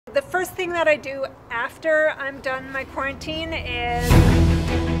The first thing that I do after I'm done my quarantine is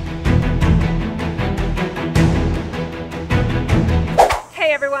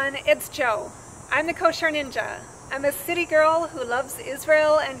Hey everyone, it's Jo. I'm the Kosher Ninja. I'm a city girl who loves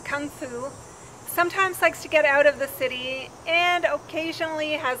Israel and Kung Fu, sometimes likes to get out of the city, and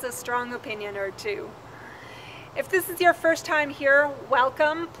occasionally has a strong opinion or two. If this is your first time here,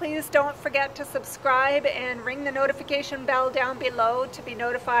 welcome. Please don't forget to subscribe and ring the notification bell down below to be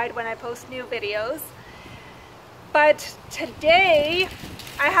notified when I post new videos. But today,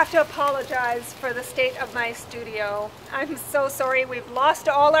 I have to apologize for the state of my studio. I'm so sorry. We've lost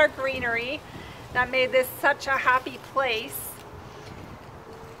all our greenery that made this such a happy place.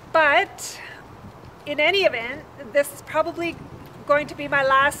 But in any event, this is probably going to be my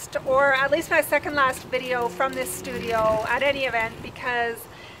last, or at least my second last video from this studio at any event, because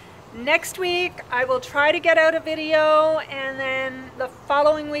next week I will try to get out a video, and then the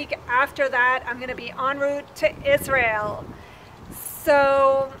following week after that I'm going to be en route to Israel.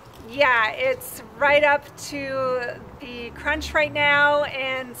 So yeah, it's right up to the crunch right now,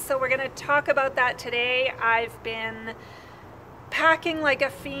 and so we're going to talk about that today. I've been packing like a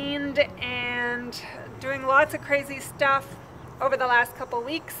fiend and doing lots of crazy stuff over the last couple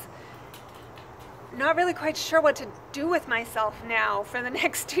weeks. Not really quite sure what to do with myself now for the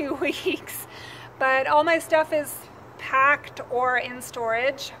next 2 weeks, but all my stuff is packed or in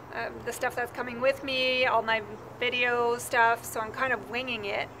storage. The stuff that's coming with me, all my video stuff, so I'm kind of winging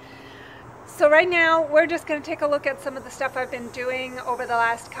it. So right now we're just going to take a look at some of the stuff I've been doing over the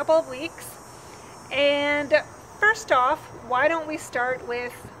last couple of weeks. And first off, why don't we start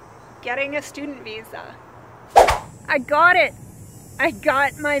with getting a student visa? I got it! I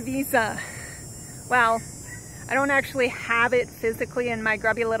got my visa. Well, I don't actually have it physically in my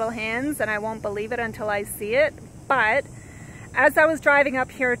grubby little hands, and I won't believe it until I see it, but as I was driving up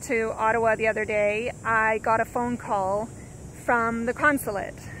here to Ottawa the other day, I got a phone call from the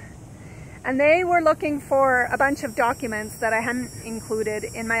consulate, and they were looking for a bunch of documents that I hadn't included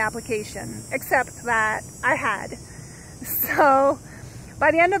in my application, except that I had. So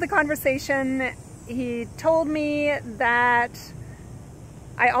by the end of the conversation, he told me that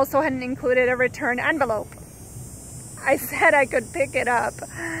I also hadn't included a return envelope. I said I could pick it up.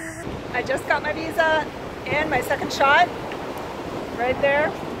 I just got my visa and my second shot right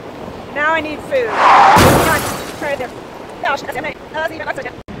there. Now I need food. Right there.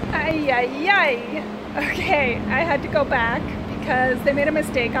 Ay, ay, ay. Okay, I had to go back because they made a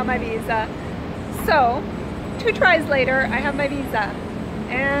mistake on my visa. So, 2 tries later, I have my visa.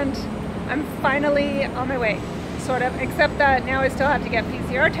 And I'm finally on my way. Sort of, except that now I still have to get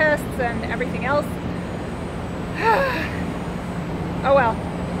PCR tests and everything else. Oh well,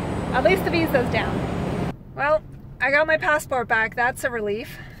 at least the visa's down. Well, I got my passport back, that's a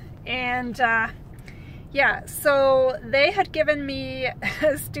relief. And yeah, so they had given me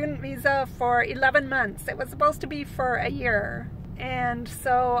a student visa for 11 months. It was supposed to be for a year. And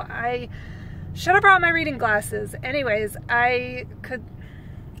so I should have brought my reading glasses. Anyways,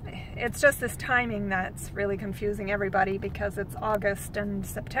 it's just this timing that's really confusing everybody because it's August and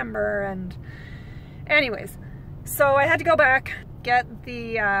September, and anyways, so I had to go back, get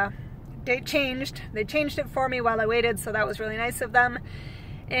the date changed. They changed it for me while I waited, so that was really nice of them,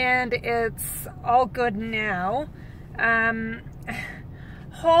 and it's all good now.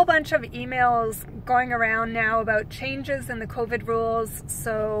 Whole bunch of emails going around now about changes in the COVID rules,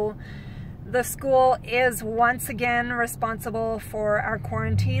 so the school is once again responsible for our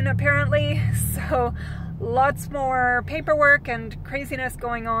quarantine, apparently. So lots more paperwork and craziness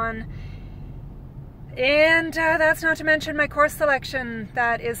going on. And that's not to mention my course selection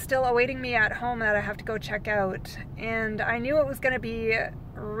that is still awaiting me at home that I have to go check out. And I knew it was going to be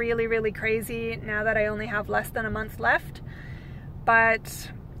really, really crazy now that I only have less than a month left.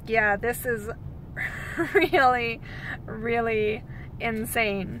 But yeah, this is really, really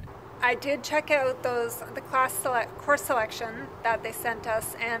insane. I did check out the course selection that they sent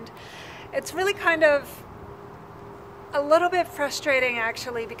us, and it's really kind of a little bit frustrating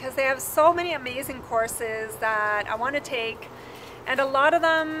actually, because they have so many amazing courses that I want to take, and a lot of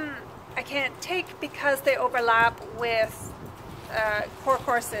them I can't take because they overlap with core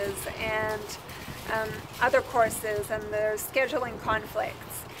courses and other courses, and there's scheduling conflicts.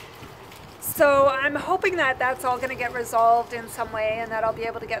 So I'm hoping that that's all going to get resolved in some way, and that I'll be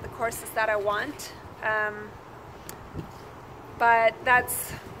able to get the courses that I want. But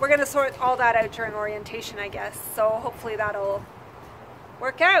we're going to sort all that out during orientation, I guess. So hopefully that'll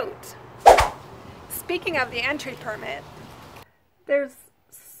work out. Speaking of the entry permit, there's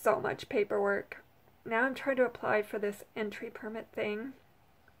so much paperwork. Now I'm trying to apply for this entry permit thing,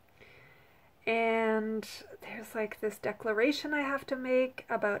 and there's like this declaration I have to make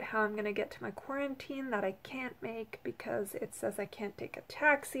about how I'm going to get to my quarantine that I can't make because it says I can't take a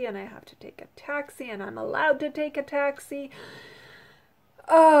taxi, and I have to take a taxi, and I'm allowed to take a taxi.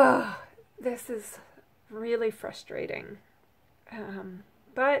 Oh, this is really frustrating.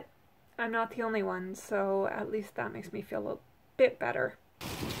 But I'm not the only one, so at least that makes me feel a bit better.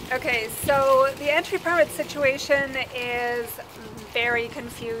 Okay, so the entry permit situation is very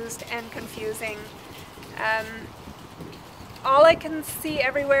confused and confusing. All I can see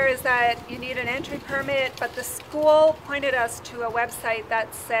everywhere is that you need an entry permit, but the school pointed us to a website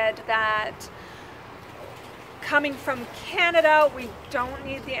that said that coming from Canada, we don't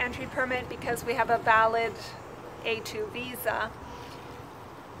need the entry permit because we have a valid A2 visa.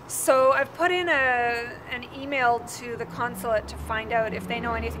 So I've put in an email to the consulate to find out if they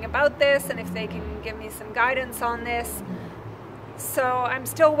know anything about this and if they can give me some guidance on this. So I'm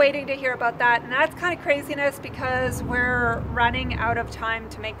still waiting to hear about that, and that's kind of craziness because we're running out of time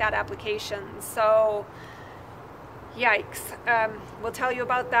to make that application. So yikes. We'll tell you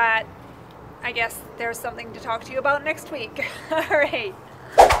about that. I guess there's something to talk to you about next week. All right.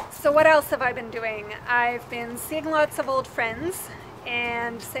 So what else have I been doing? I've been seeing lots of old friends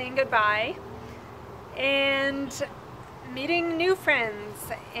and saying goodbye and meeting new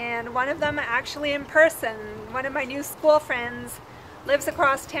friends, and one of them actually in person. One of my new school friends lives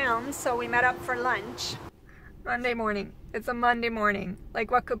across town, so we met up for lunch. Monday morning. It's a Monday morning.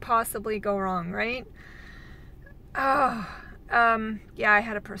 Like, what could possibly go wrong, right? Oh, yeah, I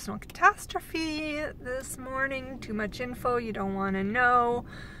had a personal catastrophe this morning. Too much info you don't want to know.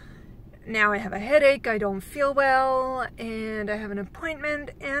 Now I have a headache, I don't feel well, and I have an appointment,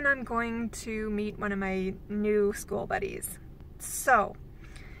 and I'm going to meet one of my new school buddies. So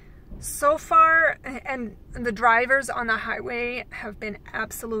far, and the drivers on the highway have been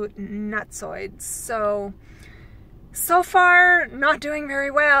absolute nutsoids. So far, not doing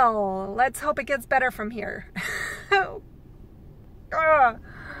very well. Let's hope it gets better from here. Alright,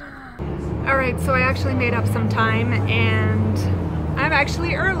 so I actually made up some time, and I'm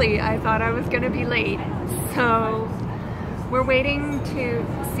actually early. I thought I was going to be late. So we're waiting to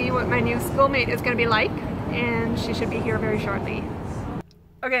see what my new schoolmate is going to be like, and she should be here very shortly.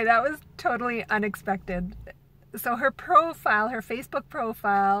 Okay, that was totally unexpected. So her profile, her Facebook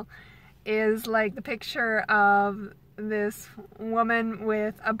profile, is like the picture of this woman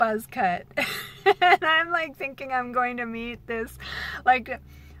with a buzz cut. And I'm like thinking I'm going to meet this, like,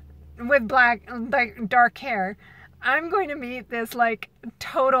 with black, like, dark hair. I'm going to meet this, like,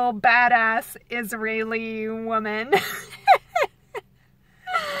 total badass Israeli woman. And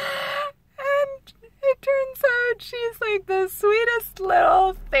it turns out she's like the sweetest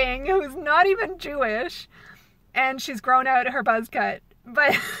little thing who's not even Jewish, and she's grown out her buzz cut.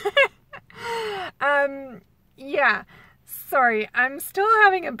 But yeah, sorry, I'm still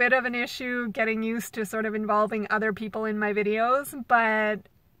having a bit of an issue getting used to sort of involving other people in my videos, but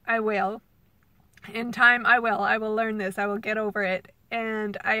I will. In time, I will learn this. I will get over it.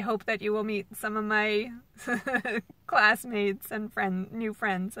 And I hope that you will meet some of my classmates and new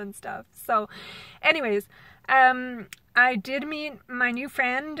friends and stuff. So anyways, I did meet my new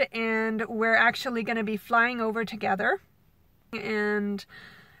friend, and we're actually going to be flying over together. And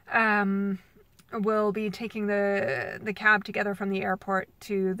we'll be taking the cab together from the airport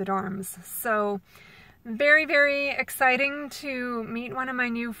to the dorms. So very, very exciting to meet one of my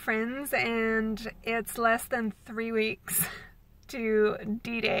new friends, and it's less than 3 weeks to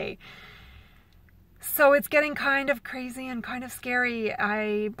D-Day. So it's getting kind of crazy and kind of scary.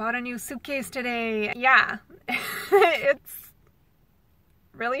 I bought a new suitcase today. Yeah, it's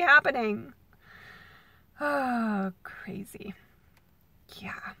really happening. Oh, crazy.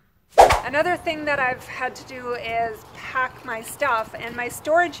 Yeah. Another thing that I've had to do is pack my stuff, and my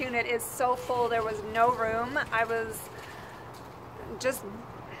storage unit is so full there was no room. I was just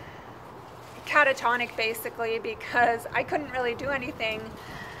catatonic basically because I couldn't really do anything.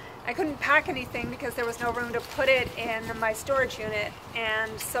 I couldn't pack anything because there was no room to put it in my storage unit.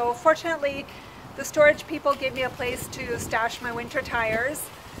 And so fortunately the storage people gave me a place to stash my winter tires,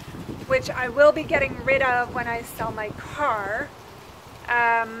 which I will be getting rid of when I sell my car.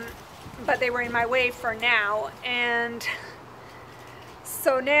 But they were in my way for now, and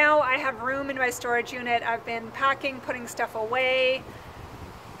so now I have room in my storage unit. I've been packing, putting stuff away.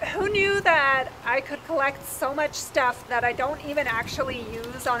 Who knew that I could collect so much stuff that I don't even actually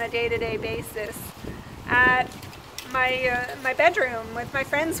use on a day-to-day basis at my bedroom with my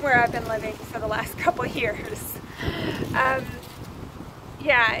friends where I've been living for the last couple years.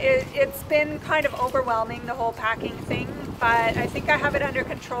 Yeah, it's been kind of overwhelming, the whole packing thing, but I think I have it under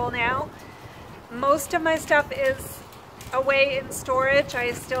control now. most of my stuff is away in storage.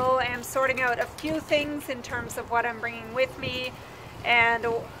 I still am sorting out a few things in terms of what I'm bringing with me and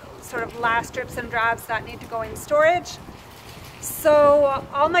sort of last drips and drabs that need to go in storage. So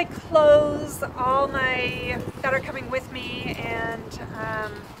all my clothes, all my that are coming with me, and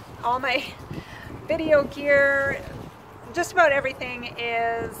all my video gear, just about everything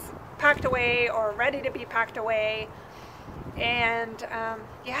is packed away or ready to be packed away. And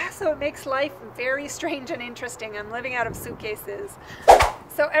yeah, so it makes life very strange and interesting. I'm living out of suitcases.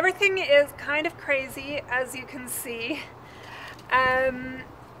 So everything is kind of crazy, as you can see. I'm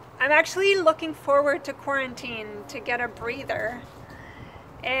actually looking forward to quarantine to get a breather.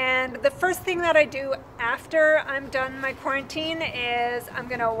 And the first thing that I do after I'm done my quarantine is I'm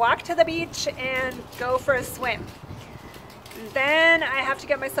gonna walk to the beach and go for a swim. Then I have to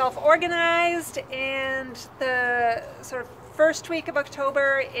get myself organized, and the sort of first week of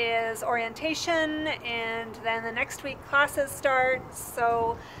October is orientation, and then the next week classes start.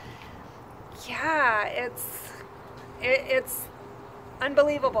 So yeah, it's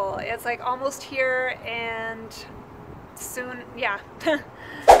unbelievable. It's like almost here and soon, yeah.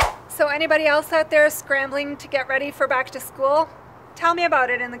 So anybody else out there scrambling to get ready for back to school? Tell me about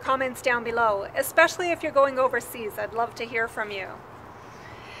it in the comments down below, especially if you're going overseas. I'd love to hear from you.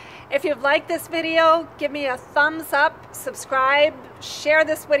 If you've liked this video, give me a thumbs up, subscribe, share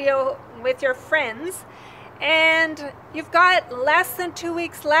this video with your friends, and you've got less than 2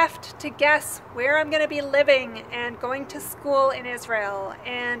 weeks left to guess where I'm going to be living and going to school in Israel.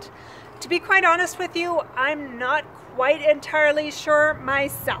 And to be quite honest with you, I'm not quite entirely sure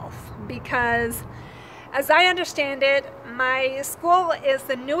myself, because as I understand it, my school is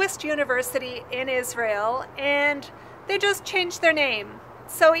the newest university in Israel, and they just changed their name.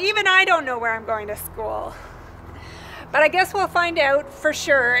 So even I don't know where I'm going to school. But I guess we'll find out for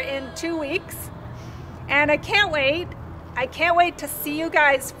sure in 2 weeks. And I can't wait. I can't wait to see you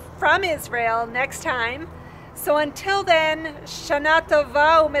guys from Israel next time. So until then, Shana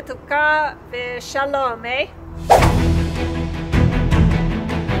Tova umetuka v'shalom, eh?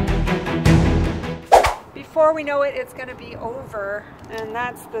 Before we know it, it's going to be over. And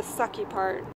that's the sucky part.